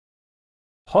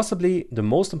Possibly the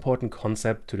most important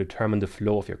concept to determine the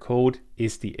flow of your code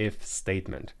is the if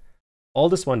statement. All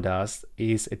this one does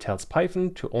is it tells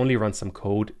Python to only run some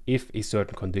code if a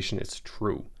certain condition is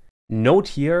true. Note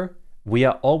here, we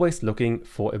are always looking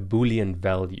for a Boolean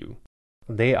value.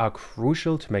 They are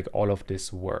crucial to make all of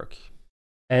this work.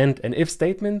 And an if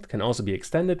statement can also be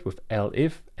extended with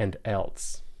elif and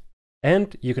else.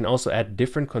 And you can also add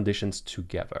different conditions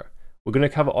together. We're going to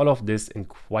cover all of this in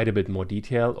quite a bit more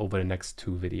detail over the next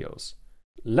 2 videos.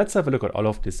 Let's have a look at all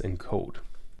of this in code.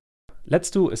 Let's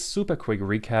do a super quick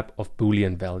recap of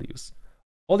Boolean values.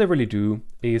 All they really do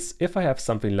is if I have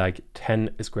something like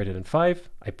 10 is greater than 5,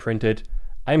 I print it,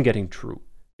 I'm getting true,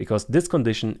 because this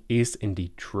condition is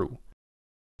indeed true.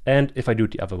 And if I do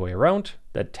it the other way around,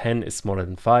 that 10 is smaller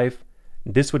than 5,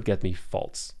 this would get me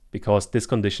false, because this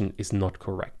condition is not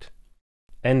correct.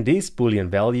 And these Boolean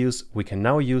values we can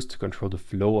now use to control the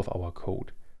flow of our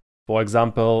code. For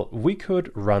example, we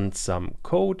could run some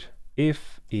code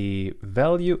if a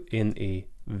value in a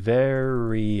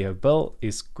variable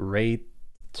is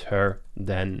greater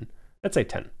than, let's say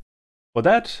 10. For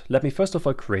that, let me first of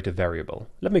all create a variable.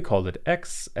 Let me call it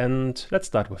x, and let's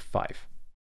start with 5.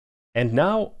 And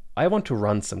now I want to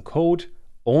run some code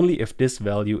only if this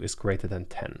value is greater than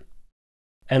 10.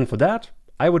 And for that,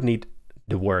 I would need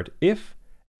the word if,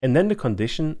 and then the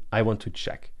condition I want to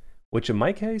check, which in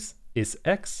my case is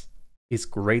x is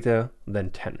greater than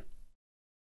 10.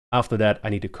 After that, I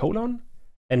need a colon.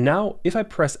 And now if I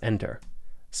press enter,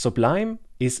 Sublime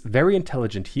is very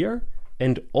intelligent here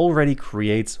and already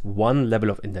creates one level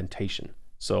of indentation.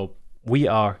 So we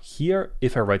are here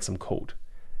if I write some code.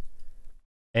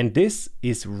 And this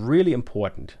is really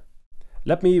important.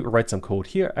 Let me write some code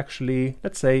here. Actually,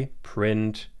 let's say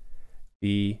print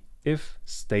the if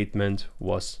statement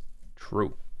was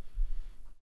true.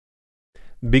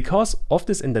 Because of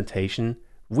this indentation,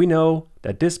 we know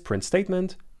that this print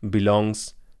statement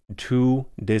belongs to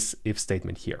this if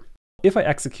statement here. If I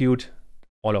execute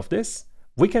all of this,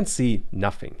 we can see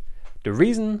nothing. The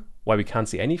reason why we can't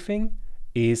see anything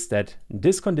is that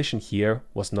this condition here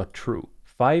was not true.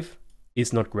 5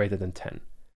 is not greater than 10.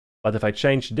 But if I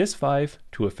change this 5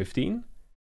 to a 15,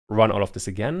 run all of this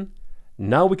again,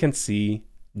 now we can see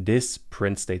this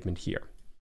print statement here.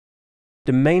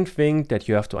 The main thing that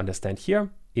you have to understand here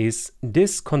is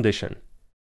this condition.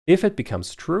 If it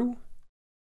becomes true,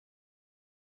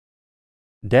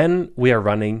 then we are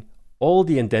running all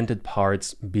the indented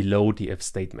parts below the if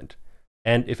statement.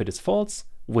 And if it is false,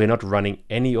 we're not running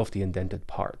any of the indented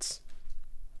parts.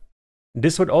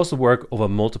 This would also work over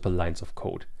multiple lines of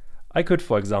code. I could,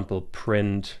 for example,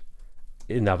 print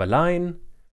another line.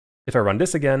 If I run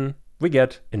this again, we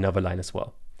get another line as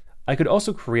well. I could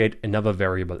also create another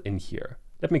variable in here.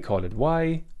 Let me call it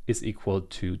y is equal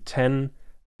to 10,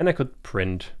 and I could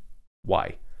print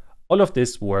y. All of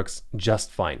this works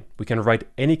just fine. We can write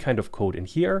any kind of code in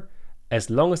here. As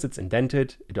long as it's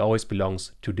indented, it always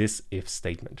belongs to this if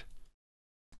statement.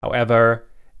 However,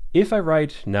 if I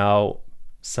write now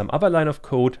some other line of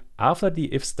code after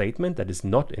the if statement that is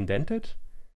not indented,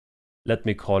 let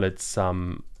me call it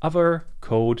some other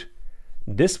code,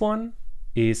 this one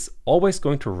is always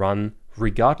going to run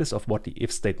regardless of what the if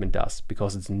statement does,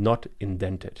 because it's not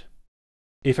indented.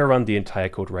 If I run the entire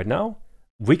code right now,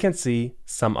 we can see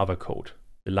some other code,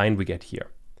 the line we get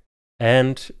here.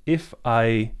 And if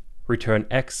I return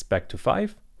x back to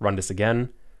 5, run this again,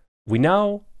 we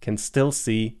now can still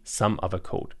see some other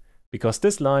code, because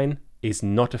this line is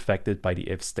not affected by the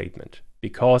if statement,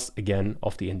 because again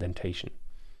of the indentation.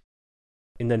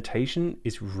 Indentation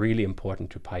is really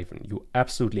important to Python. You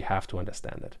absolutely have to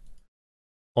understand it.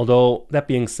 Although that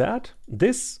being said,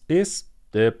 this is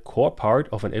the core part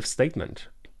of an if statement.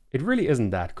 It really isn't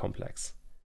that complex.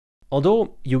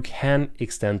 Although you can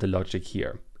extend the logic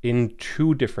here in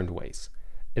 2 different ways.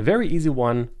 A very easy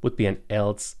one would be an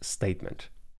else statement.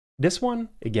 This one,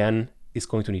 again, is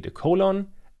going to need a colon.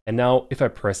 And now if I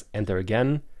press enter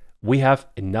again, we have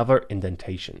another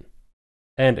indentation.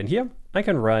 And in here, I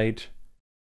can write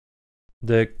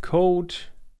the code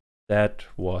that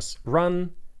was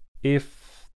run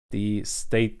if the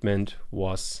statement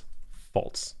was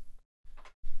false.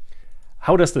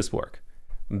 How does this work?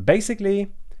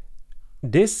 Basically,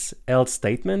 this else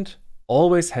statement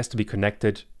always has to be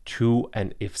connected to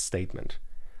an if statement.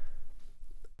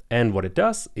 And what it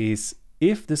does is,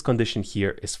 if this condition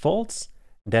here is false,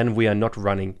 then we are not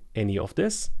running any of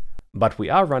this, but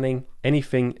we are running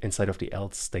anything inside of the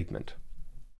else statement.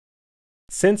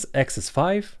 Since x is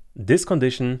 5, this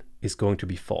condition is going to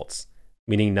be false,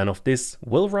 meaning none of this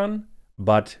will run,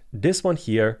 but this one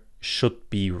here should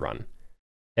be run.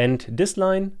 And this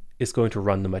line is going to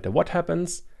run no matter what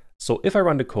happens, So if I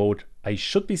run the code, I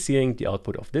should be seeing the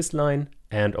output of this line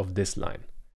and of this line.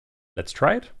 Let's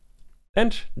try it.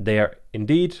 And there,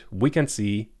 indeed, we can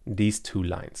see these two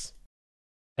lines.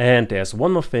 And there's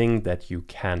one more thing that you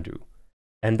can do,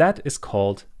 and that is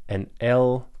called an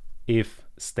elif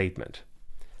statement.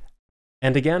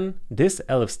 And again, this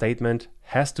elif statement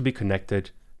has to be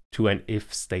connected to an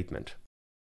if statement.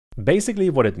 Basically,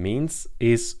 what it means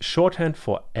is shorthand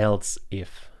for else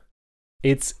if.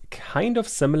 It's kind of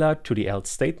similar to the else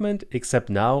statement, except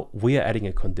now we are adding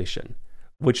a condition,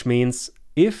 which means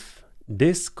if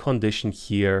this condition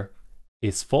here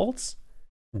is false,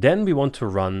 then we want to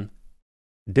run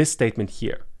this statement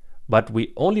here. But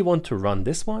we only want to run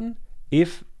this one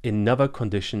if another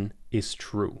condition is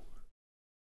true.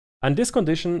 And this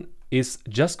condition is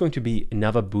just going to be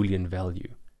another Boolean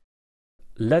value.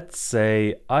 Let's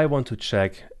say I want to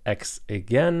check x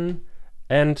again,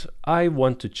 and I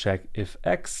want to check if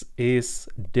x is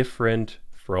different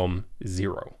from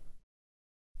 0.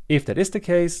 If that is the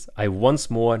case, I once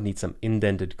more need some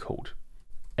indented code.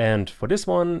 And for this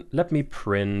one, let me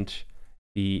print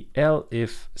the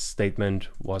elif statement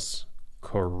was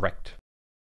correct.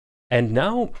 And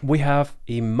now we have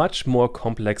a much more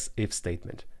complex if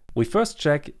statement. We first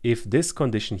check if this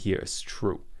condition here is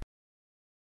true,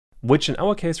 which in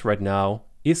our case right now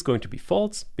is going to be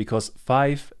false because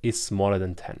 5 is smaller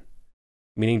than 10,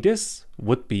 meaning this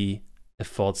would be a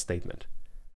false statement.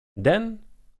 Then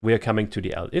we are coming to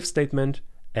the elif statement,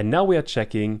 and now we are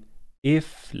checking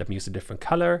if, let me use a different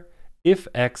color, if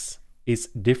x is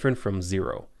different from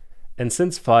 0. And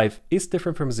since 5 is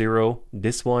different from 0,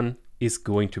 this one is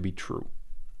going to be true.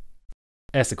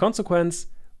 As a consequence,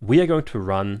 we are going to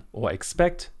run or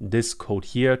expect this code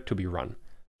here to be run.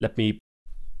 Let me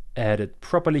add it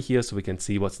properly here so we can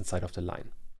see what's inside of the line.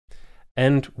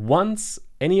 And once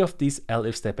any of these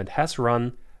elif statement has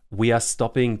run, we are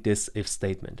stopping this if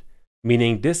statement,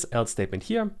 meaning this else statement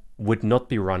here would not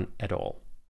be run at all.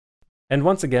 And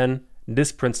once again,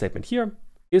 this print statement here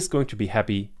is going to be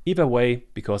happy either way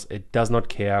because it does not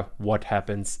care what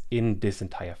happens in this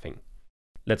entire thing.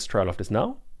 Let's try all of this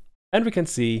now. And we can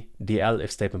see the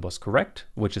elif statement was correct,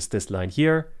 which is this line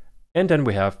here. And then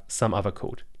we have some other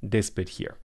code, this bit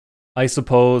here. I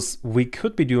suppose we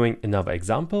could be doing another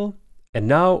example. And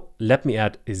now let me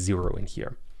add a 0 in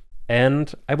here.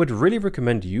 And I would really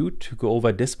recommend you to go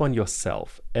over this one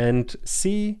yourself and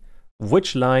see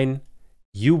which line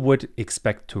you would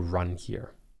expect to run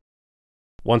here.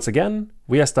 Once again,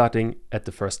 we are starting at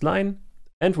the first line,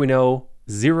 and we know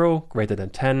 0 greater than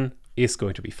 10 is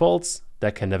going to be false.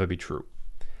 That can never be true.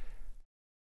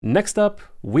 Next up,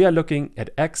 we are looking at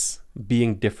x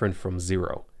being different from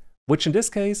 0, which in this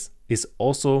case is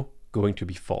also going to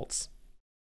be false.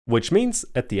 Which means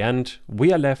at the end,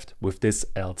 we are left with this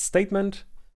else statement,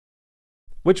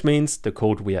 which means the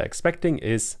code we are expecting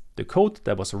is the code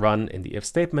that was run in the if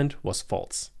statement was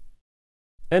false.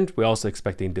 And we're also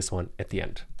expecting this one at the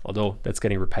end, although that's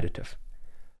getting repetitive.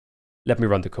 Let me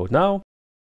run the code now,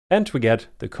 and we get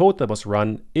the code that was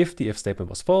run if the if statement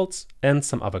was false and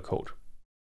some other code.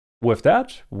 With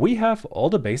that, we have all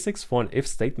the basics for an if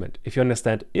statement. If you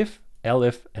understand if,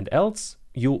 elif, and else,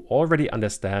 you already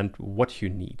understand what you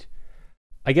need.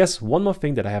 I guess one more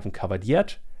thing that I haven't covered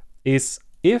yet is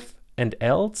if and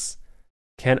else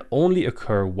can only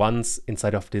occur once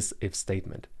inside of this if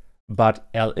statement.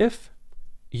 But elif,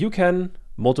 you can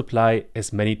multiply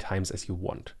as many times as you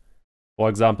want. For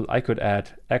example, I could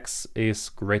add x is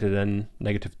greater than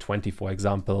 -20, for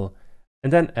example,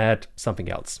 and then add something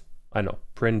else. I know,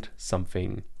 print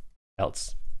something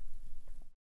else.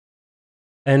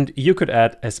 And you could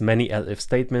add as many elif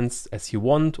statements as you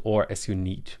want or as you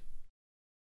need.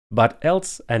 But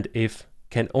else and if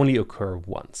can only occur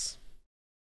once.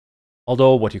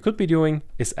 Although what you could be doing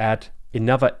is add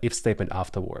another if statement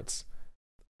afterwards.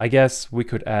 I guess we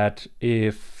could add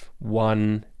if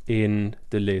 1 in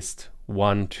the list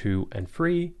 1, 2, and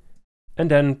 3, and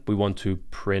then we want to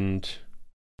print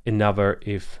another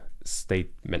if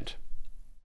statement.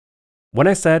 When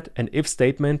I said an if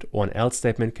statement or an else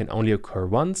statement can only occur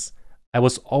once, I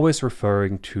was always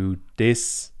referring to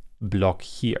this block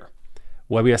here,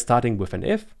 where we are starting with an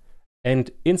if,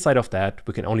 and inside of that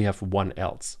we can only have one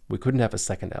else. We couldn't have a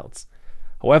second else.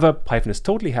 However, Python is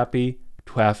totally happy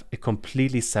to have a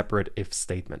completely separate if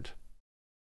statement.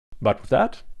 But with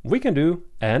that, we can do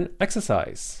an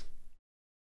exercise.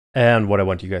 And what I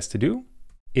want you guys to do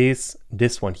is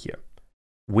this one here.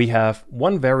 We have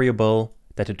one variable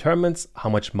that determines how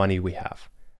much money we have.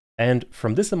 And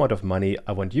from this amount of money,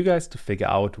 I want you guys to figure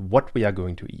out what we are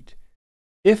going to eat.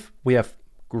 If we have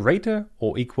greater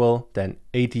or equal than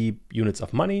 80 units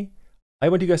of money, I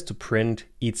want you guys to print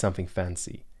eat something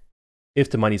fancy.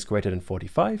 If the money is greater than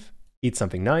 45, eat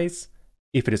something nice.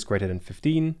 If it is greater than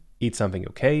 15, eat something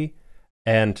okay.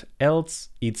 And else,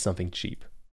 eat something cheap.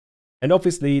 And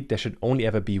obviously, there should only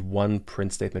ever be one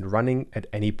print statement running at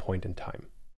any point in time.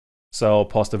 So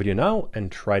pause the video now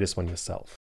and try this one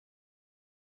yourself.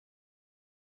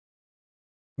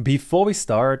 Before we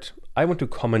start, I want to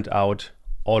comment out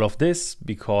all of this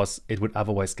because it would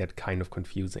otherwise get kind of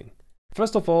confusing.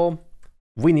 First of all,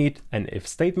 we need an if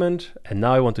statement, and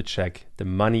now I want to check the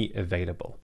money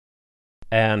available.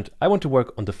 And I want to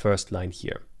work on the first line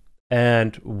here.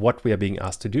 And what we are being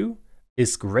asked to do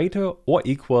is greater or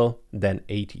equal than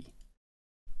 80,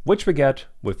 which we get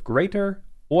with greater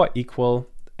or equal,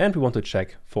 and we want to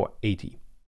check for 80.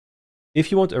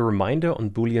 If you want a reminder on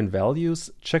Boolean values,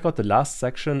 check out the last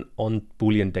section on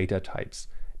Boolean data types.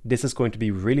 This is going to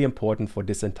be really important for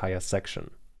this entire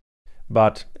section.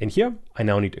 But in here, I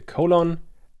now need a colon,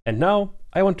 and now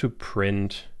I want to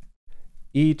print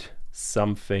eat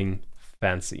something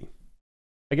fancy.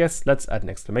 I guess let's add an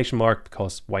exclamation mark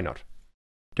because why not?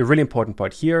 The really important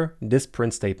part here, this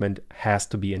print statement has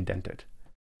to be indented.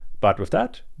 But with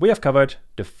that, we have covered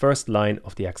the first line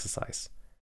of the exercise.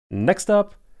 Next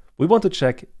up, we want to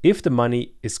check if the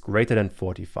money is greater than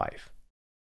 45,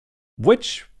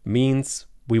 which means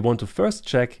we want to first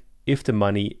check if the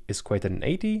money is greater than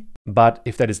 80, but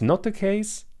if that is not the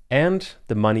case and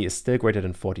the money is still greater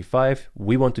than 45,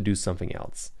 we want to do something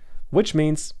else, which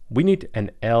means we need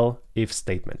an else if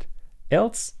statement.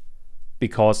 Else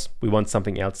because we want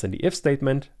something else in the if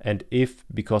statement, and if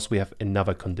because we have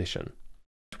another condition.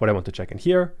 What I want to check in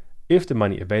here, if the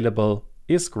money available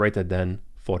is greater than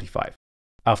 45.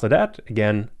 After that,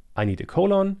 again, I need a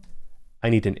colon, I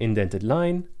need an indented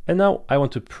line, and now I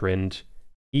want to print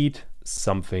eat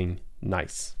something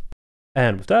nice.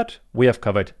 And with that, we have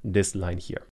covered this line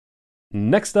here.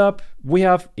 Next up, we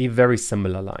have a very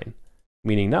similar line,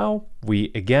 meaning now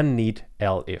we again need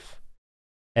elif.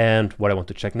 And what I want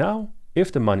to check now,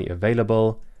 if the money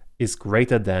available is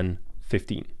greater than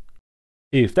 15.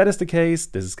 If that is the case,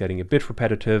 this is getting a bit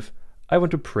repetitive, I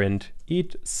want to print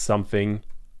eat something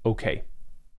okay.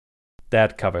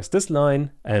 That covers this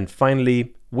line. And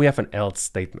finally, we have an else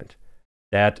statement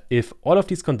that if all of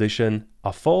these conditions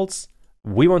are false,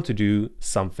 we want to do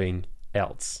something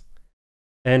else.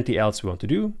 And the else we want to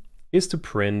do is to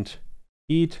print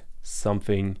eat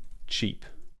something cheap.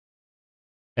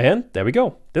 And there we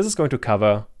go. This is going to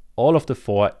cover all of the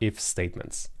 4 if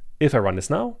statements. If I run this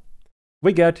now,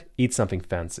 we get eat something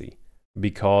fancy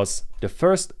because the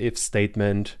first if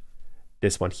statement,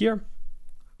 this one here,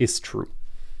 is true.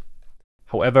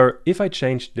 However, if I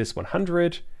change this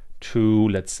 100 to,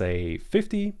 let's say,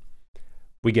 50,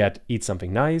 we get eat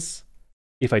something nice.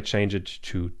 If I change it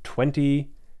to 20,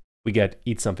 we get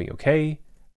eat something okay.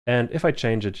 And if I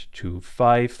change it to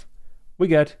 5, we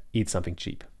get eat something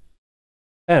cheap.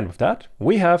 And with that,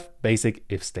 we have basic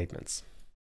if statements.